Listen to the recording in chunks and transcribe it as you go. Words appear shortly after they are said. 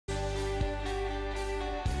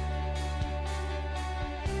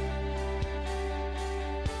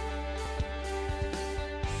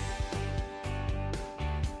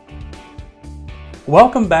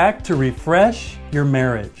Welcome back to Refresh Your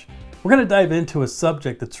Marriage. We're going to dive into a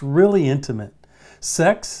subject that's really intimate,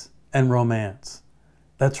 sex and romance.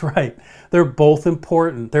 That's right, they're both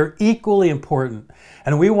important. They're equally important.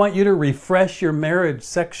 And we want you to refresh your marriage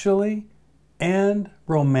sexually and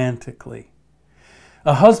romantically.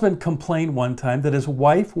 A husband complained one time that his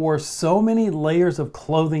wife wore so many layers of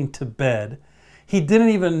clothing to bed, he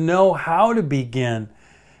didn't even know how to begin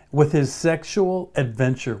with his sexual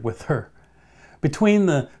adventure with her. Between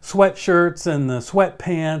the sweatshirts and the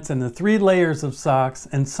sweatpants and the 3 layers of socks,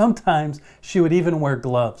 and sometimes she would even wear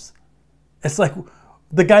gloves. It's like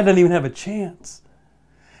the guy doesn't even have a chance.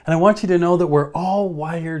 And I want you to know that we're all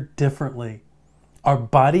wired differently. Our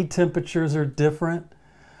body temperatures are different.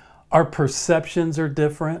 Our perceptions are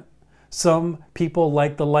different. Some people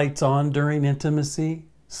like the lights on during intimacy.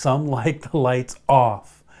 Some like the lights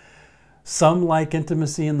off. Some like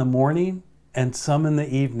intimacy in the morning and some in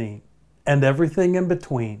the evening, and everything in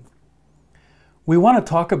between. We want to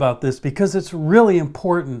talk about this because it's really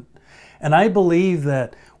important. And I believe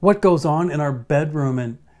that what goes on in our bedroom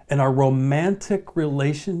and our romantic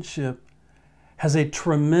relationship has a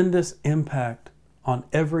tremendous impact on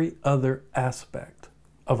every other aspect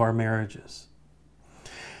of our marriages.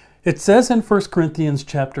 It says in 1 Corinthians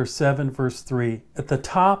chapter 7, verse 3, at the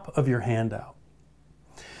top of your handout.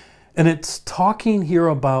 And it's talking here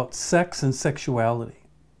about sex and sexuality.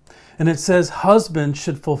 And it says husbands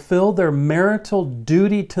should fulfill their marital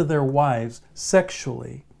duty to their wives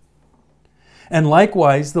sexually. And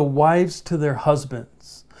likewise, the wives to their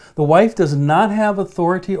husbands. The wife does not have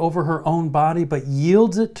authority over her own body, but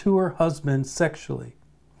yields it to her husband sexually.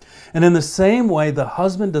 And in the same way, the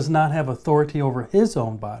husband does not have authority over his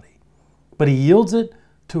own body, but he yields it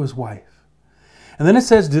to his wife. And then it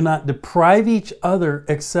says, do not deprive each other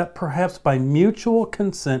except perhaps by mutual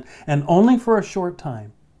consent and only for a short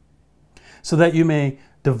time, so that you may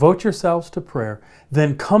devote yourselves to prayer,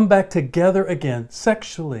 then come back together again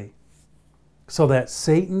sexually, so that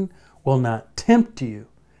Satan will not tempt you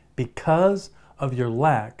because of your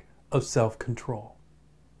lack of self-control.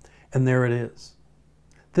 And there it is.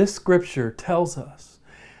 This scripture tells us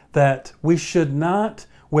that we should not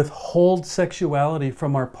withhold sexuality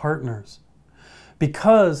from our partners,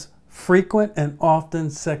 because frequent and often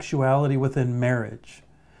sexuality within marriage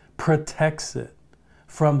protects it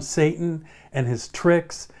from Satan and his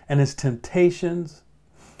tricks and his temptations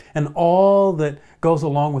and all that goes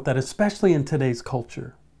along with that, especially in today's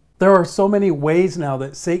culture. There are so many ways now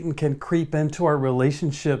that Satan can creep into our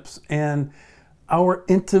relationships, and our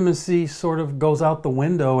intimacy sort of goes out the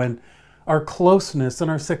window, and our closeness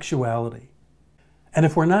and our sexuality. And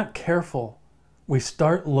if we're not careful, we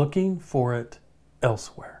start looking for it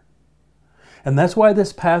elsewhere. And that's why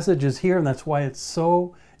this passage is here, and that's why it's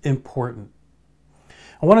so important.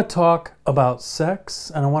 I want to talk about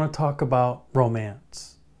sex, and I want to talk about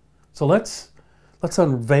romance. So let's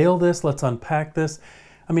unveil this, let's unpack this.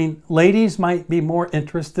 I mean, ladies might be more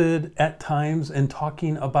interested at times in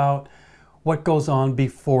talking about what goes on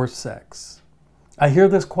before sex. I hear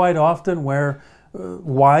this quite often where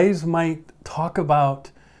wives might talk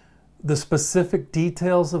about the specific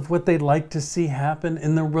details of what they'd like to see happen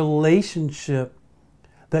in the relationship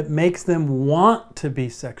that makes them want to be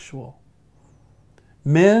sexual.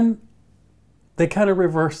 Men, they kind of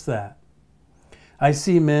reverse that. I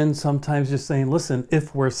see men sometimes just saying, listen,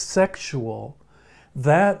 if we're sexual,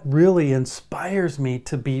 that really inspires me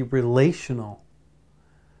to be relational.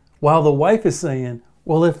 While the wife is saying,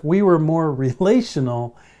 well, if we were more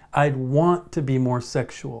relational, I'd want to be more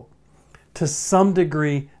sexual. To some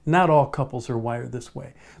degree, not all couples are wired this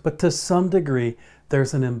way, but to some degree,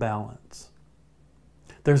 there's an imbalance.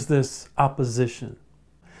 There's this opposition.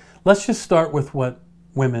 Let's just start with what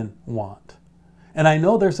women want. And I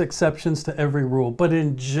know there's exceptions to every rule, but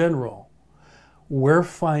in general, we're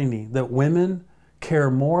finding that women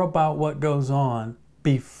care more about what goes on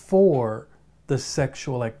before the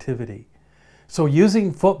sexual activity. So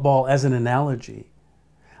using football as an analogy,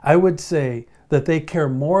 I would say that they care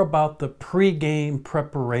more about the pre-game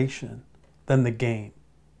preparation than the game.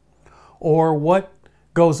 Or what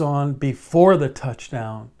goes on before the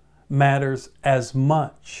touchdown matters as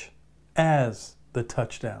much as the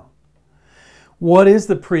touchdown. What is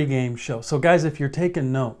the pre-game show? So guys, if you're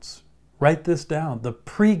taking notes, write this down. The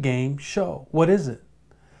pre-game show. What is it?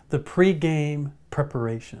 The pre-game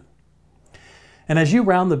preparation. And as you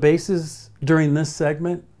round the bases during this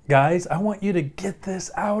segment, guys, I want you to get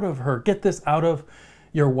this out of her. Get this out of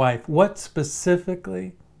your wife. What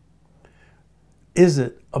specifically is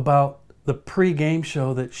it about the pre-game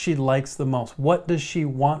show that she likes the most? What does she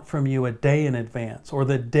want from you a day in advance, or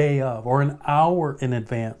the day of, or an hour in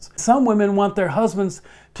advance? Some women want their husbands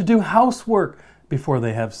to do housework before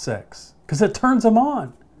they have sex because it turns them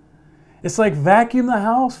on. It's like, vacuum the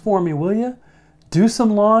house for me, will you? Do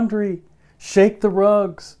some laundry, shake the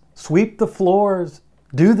rugs, sweep the floors,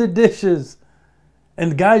 do the dishes.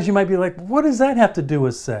 And guys, you might be like, what does that have to do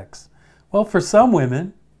with sex? Well, for some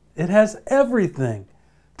women, it has everything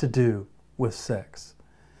to do with sex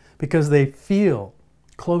because they feel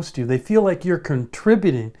close to you. They feel like you're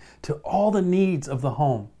contributing to all the needs of the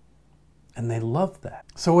home, and they love that.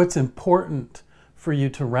 So it's important for you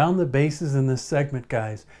to round the bases in this segment,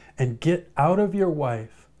 guys, and get out of your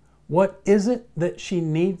wife what is it that she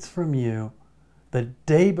needs from you the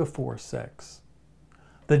day before sex,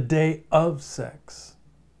 the day of sex,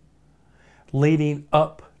 leading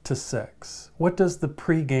up to sex. What does the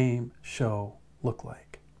pregame show look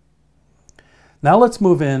like? Now let's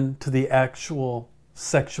move into the actual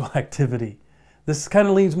sexual activity. This kind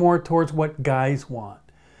of leans more towards what guys want.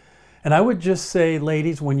 And I would just say,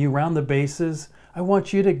 ladies, when you round the bases, I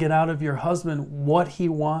want you to get out of your husband what he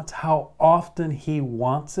wants, how often he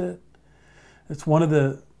wants it. It's one of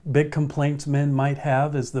the big complaints men might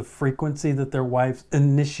have is the frequency that their wives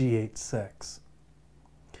initiate sex.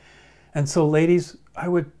 And so, ladies, I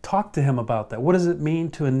would talk to him about that. What does it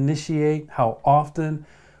mean to initiate? How often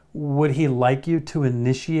would he like you to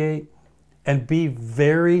initiate? And be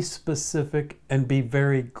very specific and be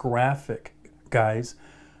very graphic, guys,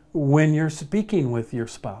 when you're speaking with your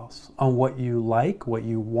spouse on what you like, what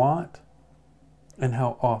you want, and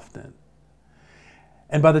how often.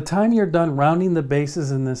 And by the time you're done rounding the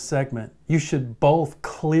bases in this segment, you should both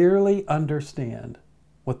clearly understand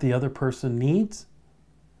what the other person needs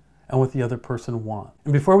and what the other person wants.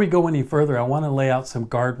 And before we go any further, I want to lay out some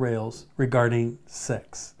guardrails regarding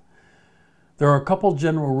sex. There are a couple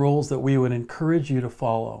general rules that we would encourage you to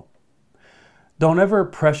follow. Don't ever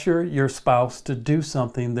pressure your spouse to do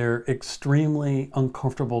something they're extremely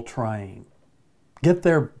uncomfortable trying. Get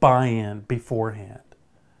their buy-in beforehand.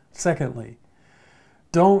 Secondly,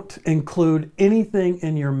 don't include anything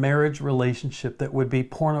in your marriage relationship that would be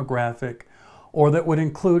pornographic or that would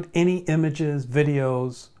include any images,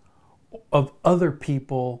 videos of other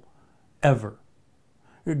people ever.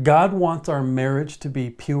 God wants our marriage to be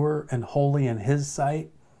pure and holy in His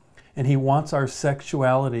sight, and He wants our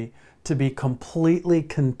sexuality to be completely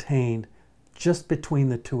contained just between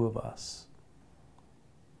the two of us.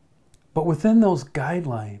 But within those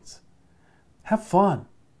guidelines, have fun,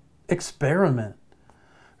 experiment,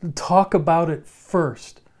 talk about it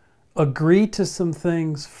first, agree to some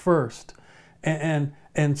things first, and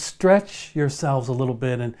stretch yourselves a little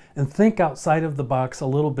bit and think outside of the box a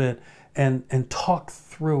little bit and talk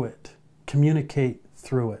through it, communicate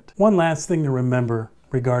through it. One last thing to remember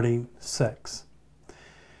regarding sex.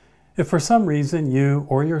 If for some reason you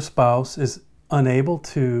or your spouse is unable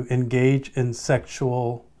to engage in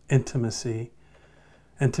sexual intimacy,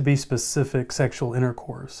 and to be specific, sexual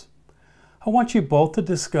intercourse, I want you both to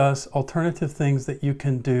discuss alternative things that you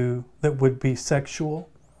can do that would be sexual,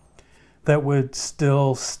 that would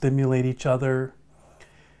still stimulate each other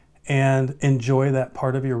and enjoy that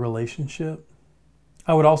part of your relationship.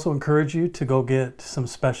 I would also encourage you to go get some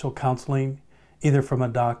special counseling, either from a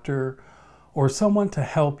doctor or someone to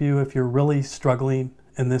help you if you're really struggling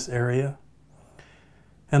in this area.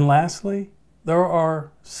 And lastly, there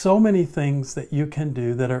are so many things that you can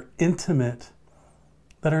do that are intimate,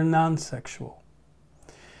 that are non-sexual.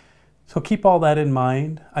 So keep all that in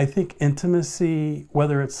mind. I think intimacy,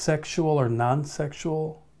 whether it's sexual or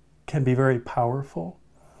non-sexual, can be very powerful.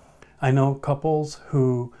 I know couples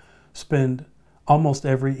who spend almost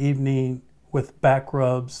every evening with back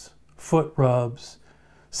rubs, foot rubs,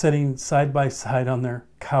 sitting side by side on their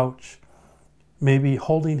couch, maybe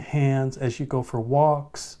holding hands as you go for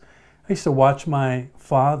walks. I used to watch my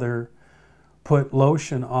father put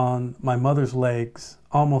lotion on my mother's legs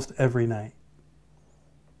almost every night.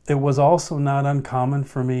 It was also not uncommon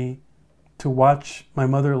for me to watch my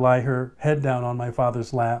mother lie her head down on my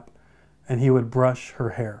father's lap and he would brush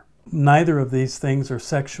her hair. Neither of these things are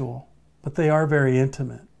sexual, but they are very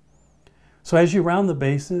intimate. So as you round the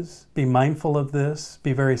bases, be mindful of this,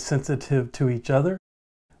 be very sensitive to each other.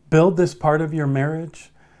 Build this part of your marriage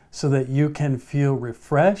so that you can feel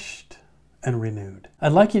refreshed and renewed.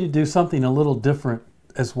 I'd like you to do something a little different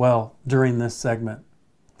as well during this segment.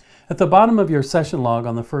 At the bottom of your session log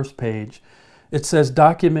on the first page, it says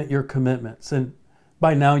document your commitments. And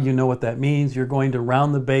by now you know what that means. You're going to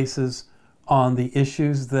round the bases on the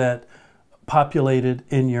issues that populated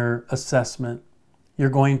in your assessment. You're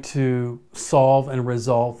going to solve and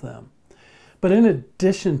resolve them. But in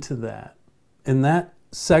addition to that, in that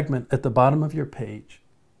segment at the bottom of your page,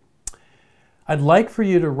 I'd like for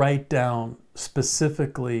you to write down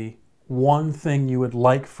specifically one thing you would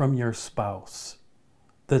like from your spouse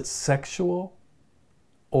that's sexual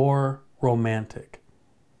or romantic.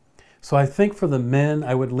 So I think for the men,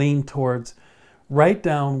 I would lean towards write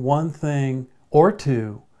down one thing or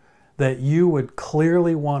two that you would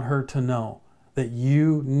clearly want her to know that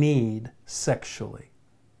you need sexually.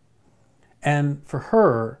 And for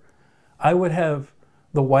her, I would have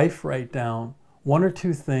the wife write down one or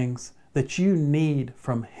two things that you need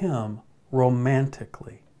from him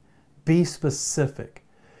romantically. Be specific.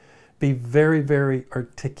 Be very, very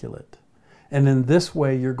articulate. And in this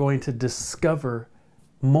way, you're going to discover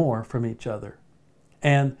more from each other.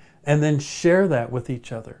 And then share that with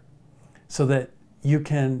each other so that you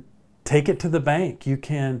can take it to the bank. You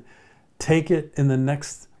can take it in the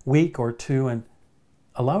next week or two and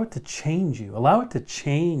allow it to change you. Allow it to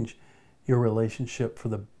change your relationship for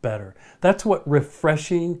the better. That's what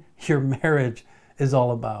refreshing your marriage is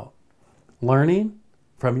all about. Learning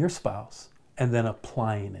from your spouse and then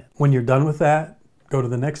applying it. When you're done with that, go to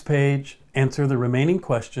the next page, answer the remaining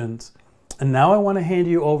questions. And now I want to hand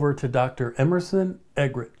you over to Dr. Emerson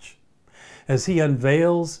Eggerichs as he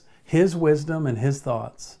unveils his wisdom and his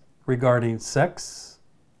thoughts regarding sex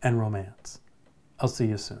and romance. I'll see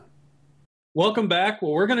you soon. Welcome back.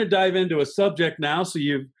 Well, we're going to dive into a subject now. So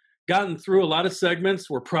you've gotten through a lot of segments.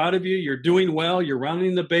 We're proud of you. You're doing well. You're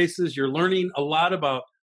rounding the bases. You're learning a lot about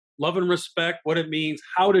love and respect, what it means,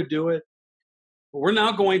 how to do it. But we're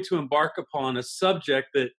now going to embark upon a subject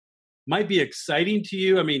that might be exciting to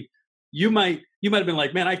you. I mean, you might have been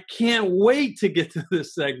like, man, I can't wait to get to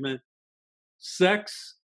this segment.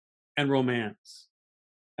 Sex and romance.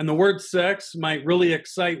 And the word sex might really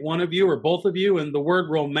excite one of you or both of you, and the word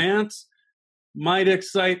romance might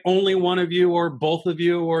excite only one of you or both of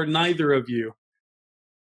you or neither of you.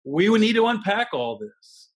 We would need to unpack all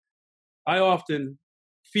this. I often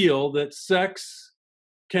feel that sex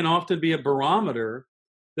can often be a barometer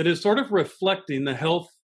that is sort of reflecting the health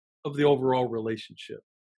of the overall relationship.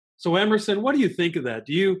 So Emerson, what do you think of that?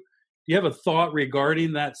 Do you have a thought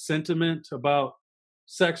regarding that sentiment about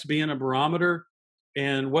sex being a barometer?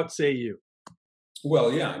 And what say you?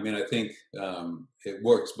 Well, yeah, I mean, I think it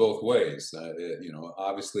works both ways.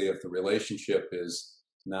 Obviously, if the relationship is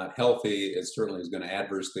not healthy, it certainly is going to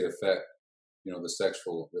adversely affect, the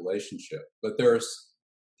sexual relationship. But there's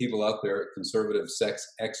people out there, conservative sex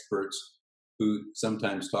experts, who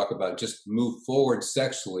sometimes talk about just move forward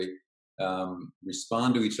sexually,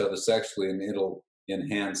 respond to each other sexually, and it'll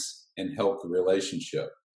enhance and help the relationship.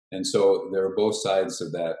 And so there are both sides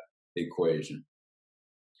of that equation.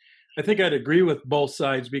 I think I'd agree with both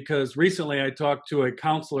sides because recently I talked to a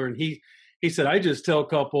counselor and he said, I just tell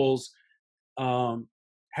couples,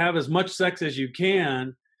 have as much sex as you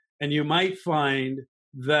can, and you might find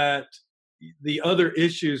that the other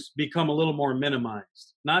issues become a little more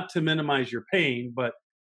minimized. Not to minimize your pain, but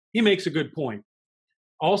he makes a good point.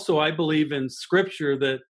 Also, I believe in scripture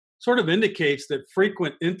that sort of indicates that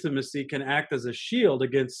frequent intimacy can act as a shield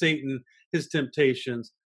against Satan, his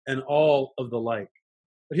temptations, and all of the like.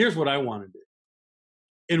 But here's what I want to do.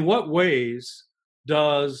 In what ways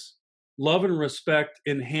does love and respect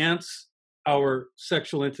enhance our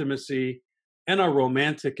sexual intimacy and our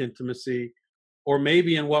romantic intimacy? Or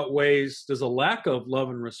maybe in what ways does a lack of love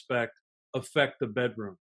and respect affect the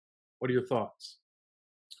bedroom? What are your thoughts?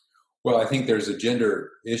 Well, I think there's a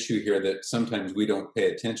gender issue here that sometimes we don't pay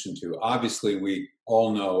attention to. Obviously, we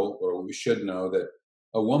all know, or we should know, that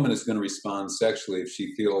a woman is going to respond sexually if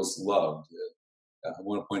she feels loved.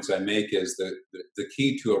 One of the points I make is that the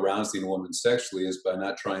key to arousing a woman sexually is by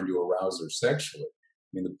not trying to arouse her sexually. I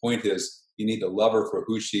mean, the point is you need to love her for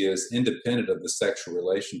who she is, independent of the sexual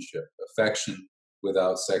relationship. Affection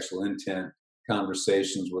without sexual intent,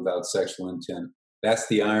 conversations without sexual intent. That's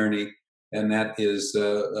the irony, and that is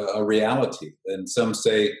a reality. And some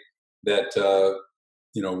say that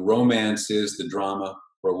romance is the drama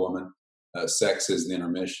for a woman, sex is the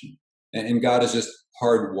intermission. And God has just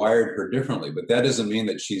hardwired her differently. But that doesn't mean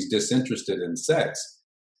that she's disinterested in sex.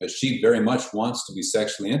 She very much wants to be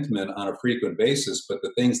sexually intimate on a frequent basis, but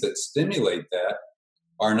the things that stimulate that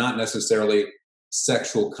are not necessarily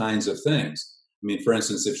sexual kinds of things. I mean, for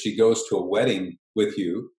instance, if she goes to a wedding with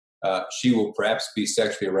you, she will perhaps be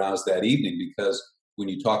sexually aroused that evening because when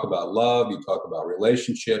you talk about love, you talk about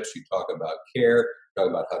relationships, you talk about care, you talk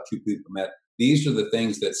about how two people met. These are the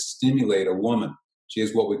things that stimulate a woman. She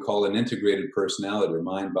has what we call an integrated personality. Her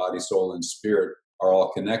mind, body, soul, and spirit are all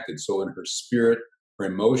connected. So in her spirit, her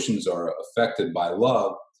emotions are affected by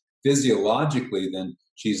love. Physiologically, then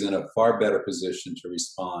she's in a far better position to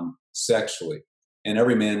respond sexually. And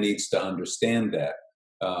every man needs to understand that.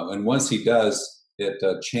 And once he does, it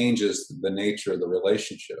changes the nature of the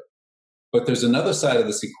relationship. But there's another side of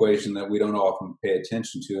this equation that we don't often pay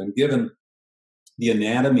attention to. And given the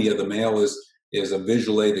anatomy of the male is a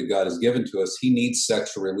visual aid that God has given to us, he needs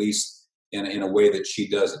sexual release in a way that she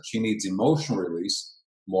doesn't. She needs emotional release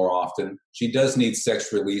more often. She does need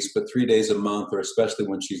sex release, but 3 days a month, or especially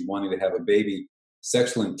when she's wanting to have a baby,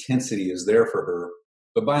 sexual intensity is there for her.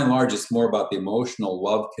 But by and large, it's more about the emotional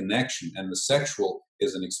love connection, and the sexual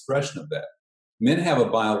is an expression of that. Men have a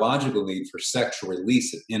biological need for sexual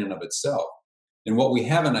release in and of itself. And what we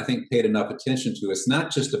haven't, I think, paid enough attention to, it's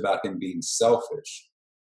not just about him being selfish.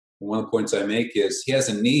 And one of the points I make is he has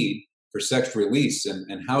a need for sexual release,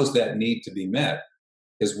 and how's that need to be met?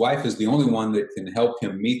 His wife is the only one that can help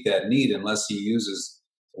him meet that need unless he uses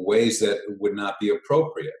ways that would not be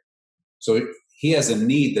appropriate. So he has a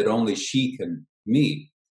need that only she can meet.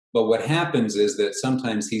 But what happens is that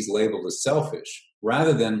sometimes he's labeled as selfish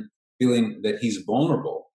rather than feeling that he's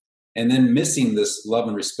vulnerable, and then missing this love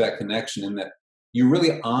and respect connection, in that you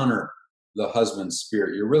really honor the husband's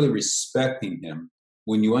spirit. You're really respecting him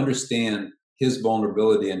when you understand his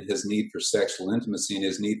vulnerability and his need for sexual intimacy and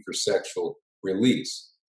his need for sexual release.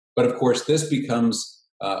 But of course, this becomes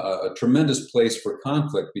a tremendous place for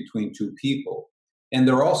conflict between two people. And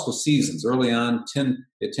there are also seasons. Early on,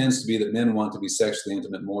 it tends to be that men want to be sexually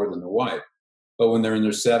intimate more than the wife. But when they're in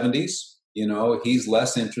their 70s, he's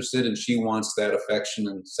less interested, and she wants that affection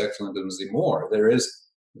and sexual intimacy more. There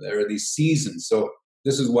are these seasons. So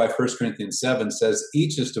this is why 1 Corinthians 7 says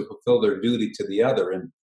each is to fulfill their duty to the other.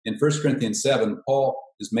 And in 1 Corinthians 7, Paul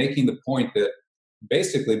is making the point that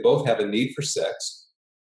basically both have a need for sex.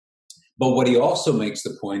 But what he also makes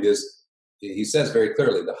the point is, he says very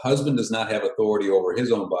clearly, the husband does not have authority over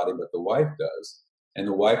his own body, but the wife does. And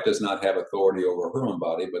the wife does not have authority over her own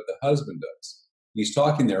body, but the husband does. He's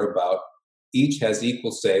talking there about each has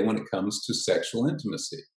equal say when it comes to sexual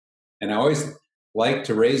intimacy. And I always like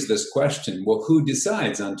to raise this question, well, who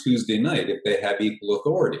decides on Tuesday night if they have equal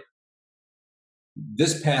authority?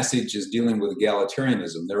 This passage is dealing with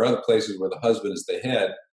egalitarianism. There are other places where the husband is the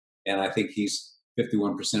head, and I think he's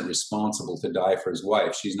 51% responsible to die for his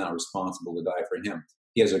wife. She's not responsible to die for him.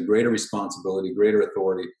 He has a greater responsibility, greater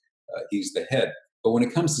authority. He's the head. But when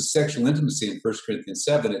it comes to sexual intimacy in 1 Corinthians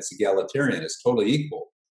 7, it's egalitarian. It's totally equal.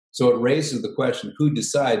 So it raises the question, who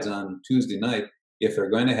decides on Tuesday night if they're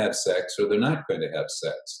going to have sex or they're not going to have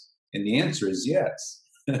sex? And the answer is yes.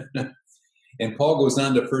 And Paul goes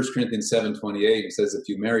on to 1 Corinthians 7:28 and says, if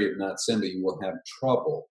you marry, you've not sinned, but you will have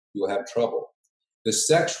trouble. You will have trouble. The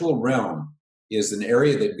sexual realm is an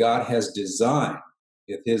area that God has designed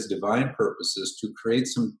with his divine purposes to create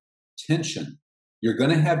some tension. You're going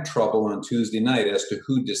to have trouble on Tuesday night as to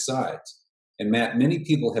who decides. And Matt, many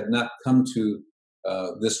people have not come to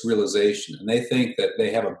this realization, and they think that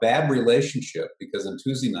they have a bad relationship because on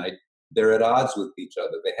Tuesday night, they're at odds with each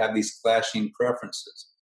other. They have these clashing preferences.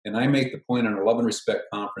 And I make the point in our Love and Respect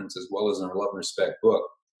conference, as well as in our Love and Respect book,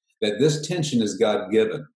 that this tension is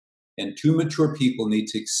God-given. And two mature people need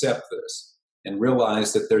to accept this and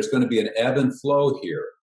realize that there's going to be an ebb and flow here.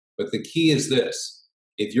 But the key is this.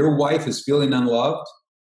 If your wife is feeling unloved,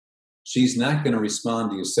 she's not going to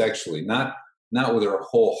respond to you sexually, not with her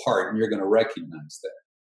whole heart, and you're going to recognize that.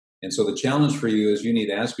 And so the challenge for you is you need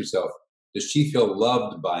to ask yourself, does she feel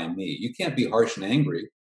loved by me? You can't be harsh and angry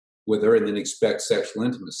with her and then expect sexual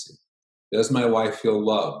intimacy. Does my wife feel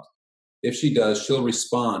loved? If she does, she'll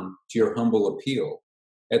respond to your humble appeal.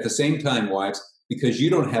 At the same time, wives, because you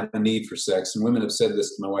don't have a need for sex, and women have said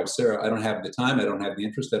this to my wife, Sarah, I don't have the time, I don't have the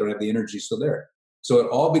interest, I don't have the energy, so there. So it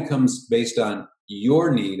all becomes based on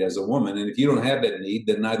your need as a woman, and if you don't have that need,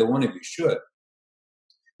 then neither one of you should.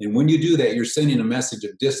 And when you do that, you're sending a message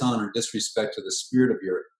of dishonor and disrespect to the spirit of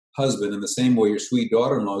your husband in the same way your sweet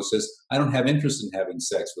daughter-in-law says, I don't have interest in having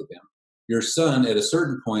sex with him. Your son, at a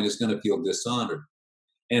certain point, is going to feel dishonored.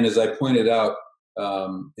 And as I pointed out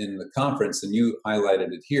in the conference, and you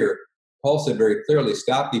highlighted it here, Paul said very clearly,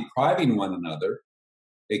 stop depriving one another,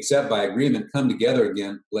 except by agreement, come together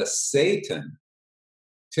again, lest Satan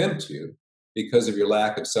tempt you because of your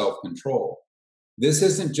lack of self-control. This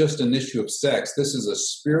isn't just an issue of sex. This is a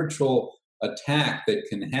spiritual attack that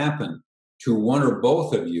can happen to one or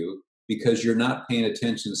both of you because you're not paying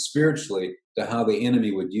attention spiritually to how the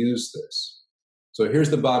enemy would use this. So here's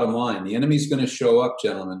the bottom line. The enemy's going to show up,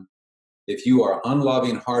 gentlemen. If you are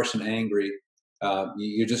unloving, harsh, and angry,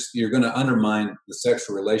 you're going to undermine the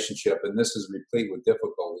sexual relationship, and this is replete with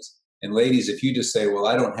difficulties. And ladies, if you just say, well,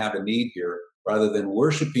 I don't have a need here, rather than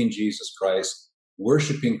worshiping Jesus Christ,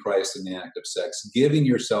 worshiping Christ in the act of sex, giving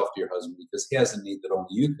yourself to your husband because he has a need that only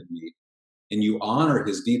you can meet. And you honor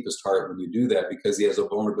his deepest heart when you do that because he has a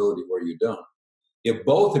vulnerability where you don't. If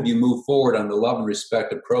both of you move forward on the love and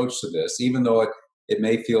respect approach to this, even though it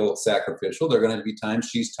may feel sacrificial, there are going to be times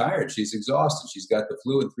she's tired, she's exhausted, she's got the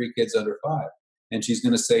flu and 3 kids under 5, and she's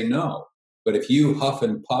going to say no. But if you huff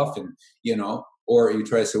and puff and, or you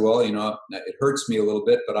try to say, well, it hurts me a little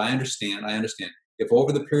bit, but I understand. If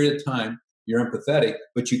over the period of time you're empathetic,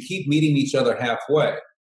 but you keep meeting each other halfway,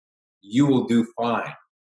 you will do fine.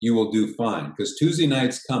 You will do fine because Tuesday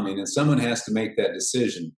night's coming and someone has to make that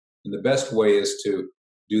decision. And the best way is to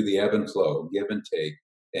do the ebb and flow, give and take,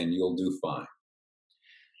 and you'll do fine.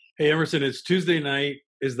 Hey, Emerson, it's Tuesday night.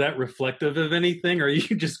 Is that reflective of anything, or are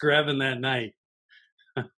you just grabbing that night?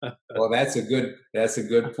 Well, that's a good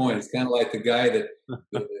point. It's kind of like the guy that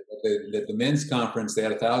at the men's conference, they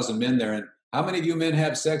had 1,000 men there, and how many of you men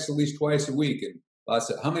have sex at least twice a week? And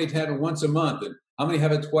how many have it once a month? And how many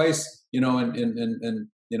have it twice, in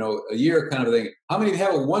a year kind of thing? How many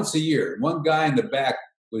have it once a year? One guy in the back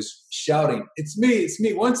was shouting, it's me,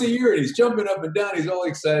 once a year. And he's jumping up and down. He's all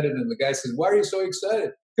excited. And the guy says, why are you so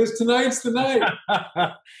excited? Because tonight's the night.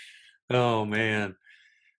 Oh, man.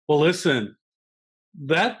 Well, listen,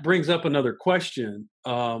 that brings up another question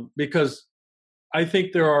because I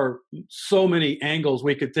think there are so many angles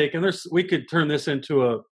we could take. And we could turn this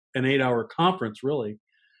into an 8-hour conference, really,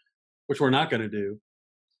 which we're not going to do.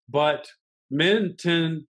 But men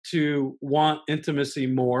tend to want intimacy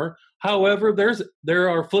more. However, there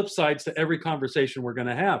are flip sides to every conversation we're going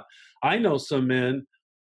to have. I know some men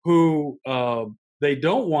who they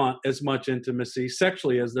don't want as much intimacy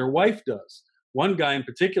sexually as their wife does. One guy in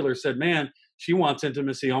particular said, man, she wants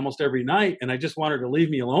intimacy almost every night, and I just want her to leave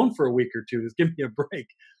me alone for a week or two. Just give me a break.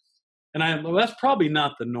 And that's probably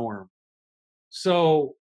not the norm.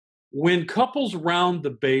 So when couples round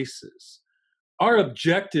the bases, our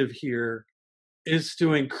objective here is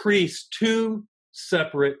to increase 2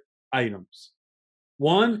 separate items.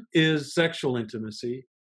 One is sexual intimacy,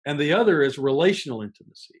 and the other is relational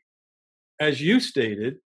intimacy. As you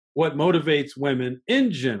stated, what motivates women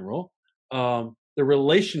in general, the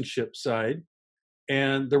relationship side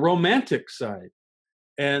and the romantic side.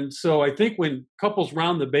 And so I think when couples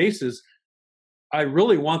round the bases, I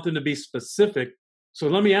really want them to be specific. So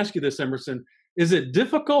let me ask you this, Emerson. Is it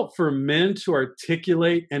difficult for men to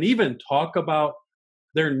articulate and even talk about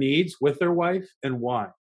their needs with their wife, and why?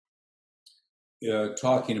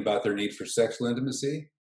 Talking about their need for sexual intimacy?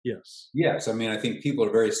 Yes. Yes. I mean, I think people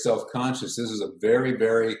are very self-conscious. This is a very,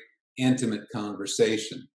 very intimate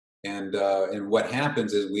conversation. And what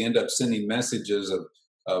happens is we end up sending messages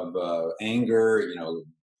of anger,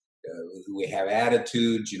 we have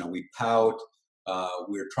attitudes, we pout.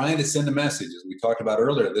 We're trying to send a message, as we talked about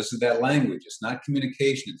earlier. This is that language. It's not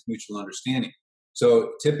communication. It's mutual understanding.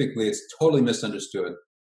 So typically it's totally misunderstood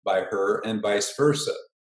by her and vice versa.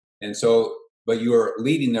 And so, but you're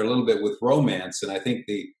leading there a little bit with romance. And I think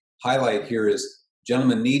the highlight here is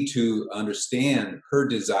gentlemen need to understand her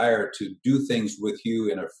desire to do things with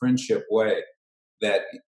you in a friendship way.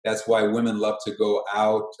 That's why women love to go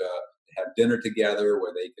out, have dinner together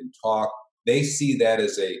where they can talk. They see that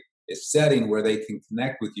as a setting where they can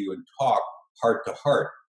connect with you and talk heart to heart.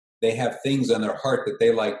 They have things on their heart that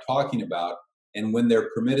they like talking about. And when they're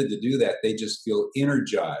permitted to do that, they just feel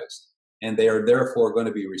energized. And they are therefore going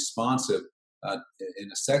to be responsive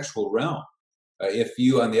in a sexual realm. If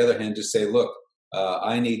you, on the other hand, just say, look,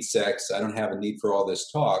 I need sex, I don't have a need for all this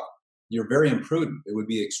talk, you're very imprudent. It would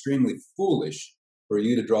be extremely foolish for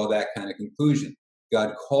you to draw that kind of conclusion.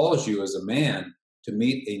 God calls you as a man to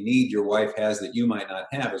meet a need your wife has that you might not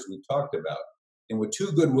have, as we've talked about. And when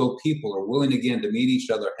 2 goodwill people are willing again to meet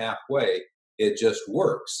each other halfway, it just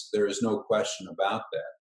works. There is no question about that.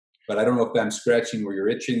 But I don't know if I'm scratching where you're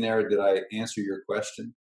itching there. Did I answer your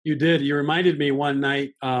question? You did. You reminded me one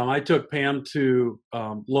night, I took Pam to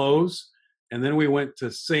Lowe's, and then we went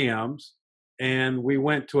to Sam's, and we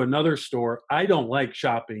went to another store. I don't like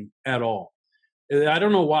shopping at all. I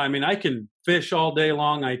don't know why. I mean, I can fish all day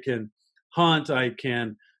long. I can hunt. I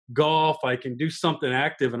can golf. I can do something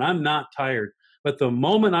active, and I'm not tired. But the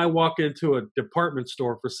moment I walk into a department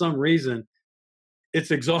store, for some reason, it's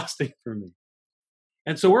exhausting for me.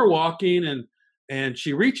 And so we're walking, and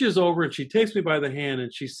she reaches over and she takes me by the hand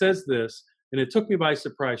and she says this, and it took me by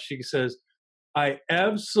surprise. She says, I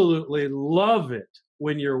absolutely love it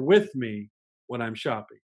when you're with me when I'm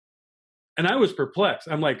shopping. And I was perplexed.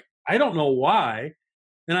 I'm like, I don't know why.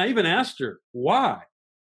 And I even asked her, why?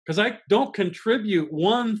 Because I don't contribute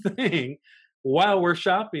one thing while we're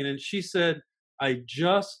shopping. And she said, I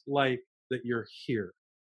just like that you're here.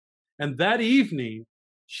 And that evening,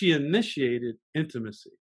 she initiated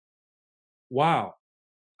intimacy. Wow.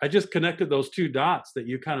 I just connected those two dots that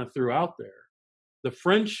you kind of threw out there. The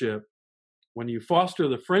friendship, when you foster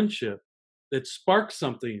the friendship, it sparks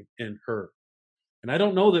something in her. And I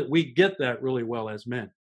don't know that we get that really well as men.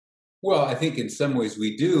 Well, I think in some ways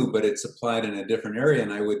we do, but it's applied in a different area.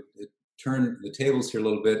 And I would turn the tables here a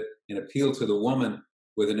little bit and appeal to the woman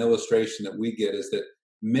with an illustration that we get is that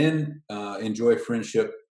men enjoy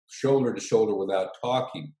friendship shoulder to shoulder without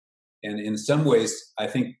talking. And in some ways, I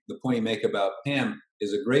think the point you make about Pam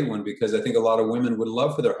is a great one because I think a lot of women would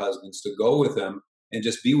love for their husbands to go with them and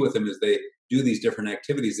just be with them as they do these different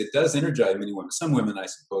activities. It does energize many women. Some women, I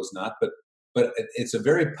suppose, not, but it's a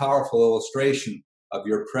very powerful illustration of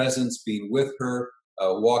your presence, being with her,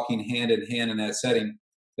 walking hand in hand in that setting.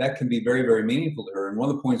 That can be very, very meaningful to her. And one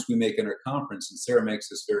of the points we make in our conference, and Sarah makes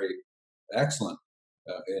this very excellent,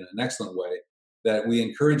 in an excellent way, that we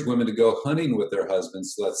encourage women to go hunting with their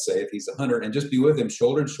husbands, let's say, if he's a hunter, and just be with him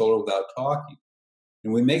shoulder to shoulder without talking.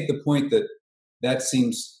 And we make the point that that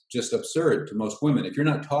seems just absurd to most women. If you're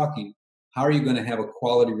not talking, how are you going to have a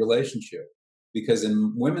quality relationship? Because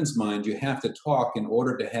in women's mind, you have to talk in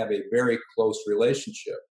order to have a very close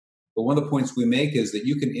relationship. But one of the points we make is that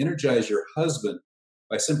you can energize your husband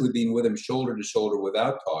by simply being with him shoulder to shoulder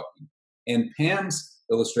without talking. And Pam's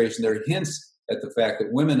illustration there hints at the fact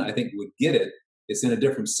that women, I think, would get it. It's in a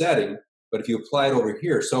different setting, but if you apply it over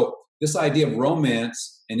here. So this idea of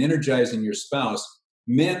romance and energizing your spouse,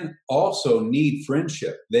 men also need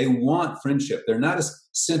friendship. They want friendship. They're not as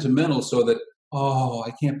sentimental so that, oh,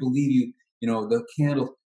 I can't believe you, the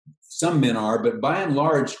candle. Some men are, but by and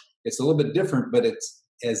large, it's a little bit different, but it's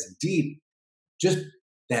as deep, just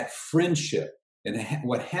that friendship. And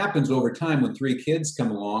what happens over time when 3 kids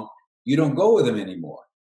come along, you don't go with them anymore.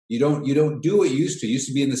 You don't do what you used to. You used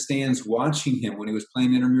to be in the stands watching him when he was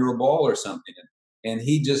playing intramural ball or something. And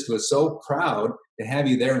he just was so proud to have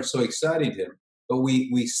you there and so exciting to him. But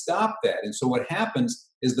we stop that. And so what happens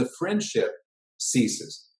is the friendship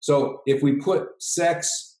ceases. So if we put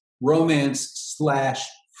sex, romance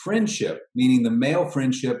 / friendship, meaning the male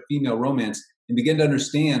friendship, female romance, and begin to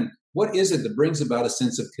understand what is it that brings about a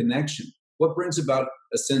sense of connection? What brings about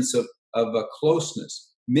a sense of a closeness?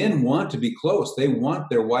 Men want to be close. They want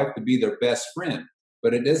their wife to be their best friend,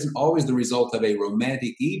 but it isn't always the result of a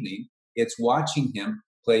romantic evening. It's watching him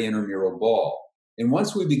play intramural ball. And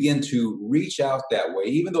once we begin to reach out that way,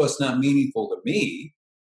 even though it's not meaningful to me,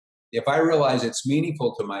 if I realize it's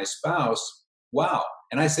meaningful to my spouse, wow.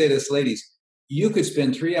 And I say to this, ladies, you could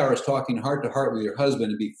spend 3 hours talking heart to heart with your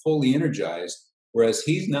husband and be fully energized, whereas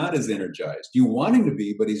he's not as energized. You want him to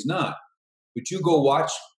be, but he's not. But you go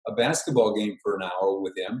watch a basketball game for an hour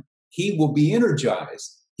with him, he will be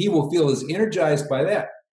energized. He will feel as energized by that.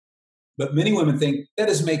 But many women think, that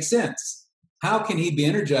doesn't make sense. How can he be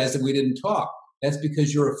energized if we didn't talk? That's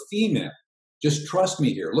because you're a female. Just trust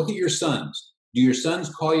me here. Look at your sons. Do your sons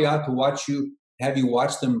call you out to have you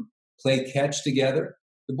watch them play catch together?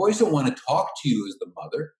 The boys don't want to talk to you as the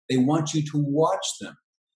mother. They want you to watch them.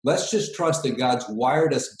 Let's just trust that God's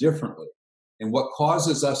wired us differently. And what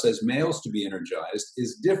causes us as males to be energized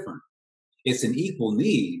is different. It's an equal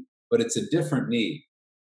need, but it's a different need.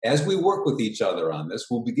 As we work with each other on this,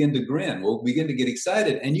 we'll begin to grin. We'll begin to get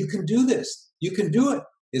excited. And you can do this. You can do it.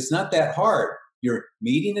 It's not that hard. You're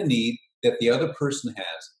meeting a need that the other person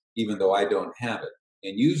has, even though I don't have it.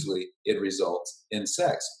 And usually it results in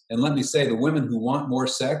sex. And let me say, the women who want more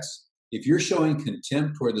sex, if you're showing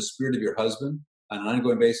contempt toward the spirit of your husband on an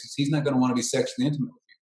ongoing basis, he's not going to want to be sexually intimate with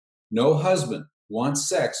you. No husband wants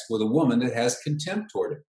sex with a woman that has contempt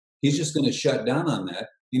toward him. He's just going to shut down on that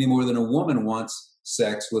any more than a woman wants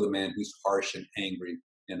sex with a man who's harsh and angry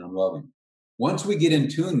and unloving. Once we get in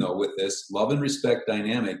tune, though, with this love and respect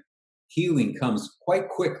dynamic, healing comes quite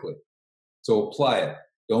quickly. So apply it.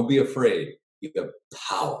 Don't be afraid. You have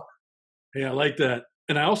power. Yeah, I like that.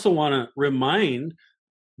 And I also want to remind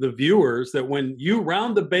the viewers that when you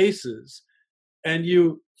round the bases and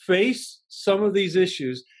you face some of these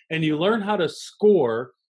issues and you learn how to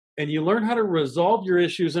score and you learn how to resolve your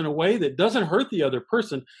issues in a way that doesn't hurt the other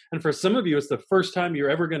person, and for some of you, it's the first time you're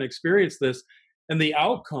ever going to experience this, and the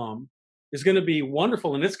outcome is going to be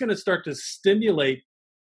wonderful, and it's going to start to stimulate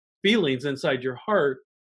feelings inside your heart,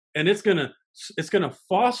 and it's going to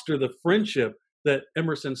foster the friendship that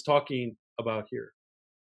Emerson's talking about here.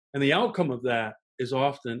 And the outcome of that is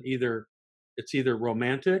often either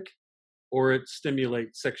romantic or it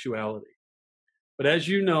stimulates sexuality. But as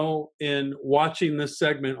you know, in watching this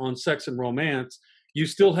segment on sex and romance, you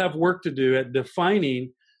still have work to do at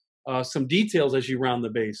defining some details as you round the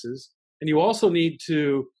bases. And you also need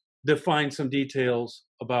to define some details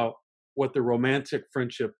about what the romantic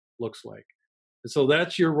friendship looks like. And so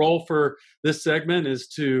that's your role for this segment, is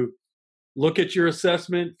to look at your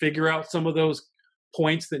assessment, figure out some of those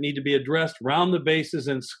points that need to be addressed, round the bases,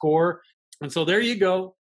 and score. And so there you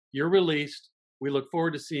go. You're released. We look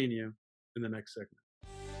forward to seeing you in the next segment.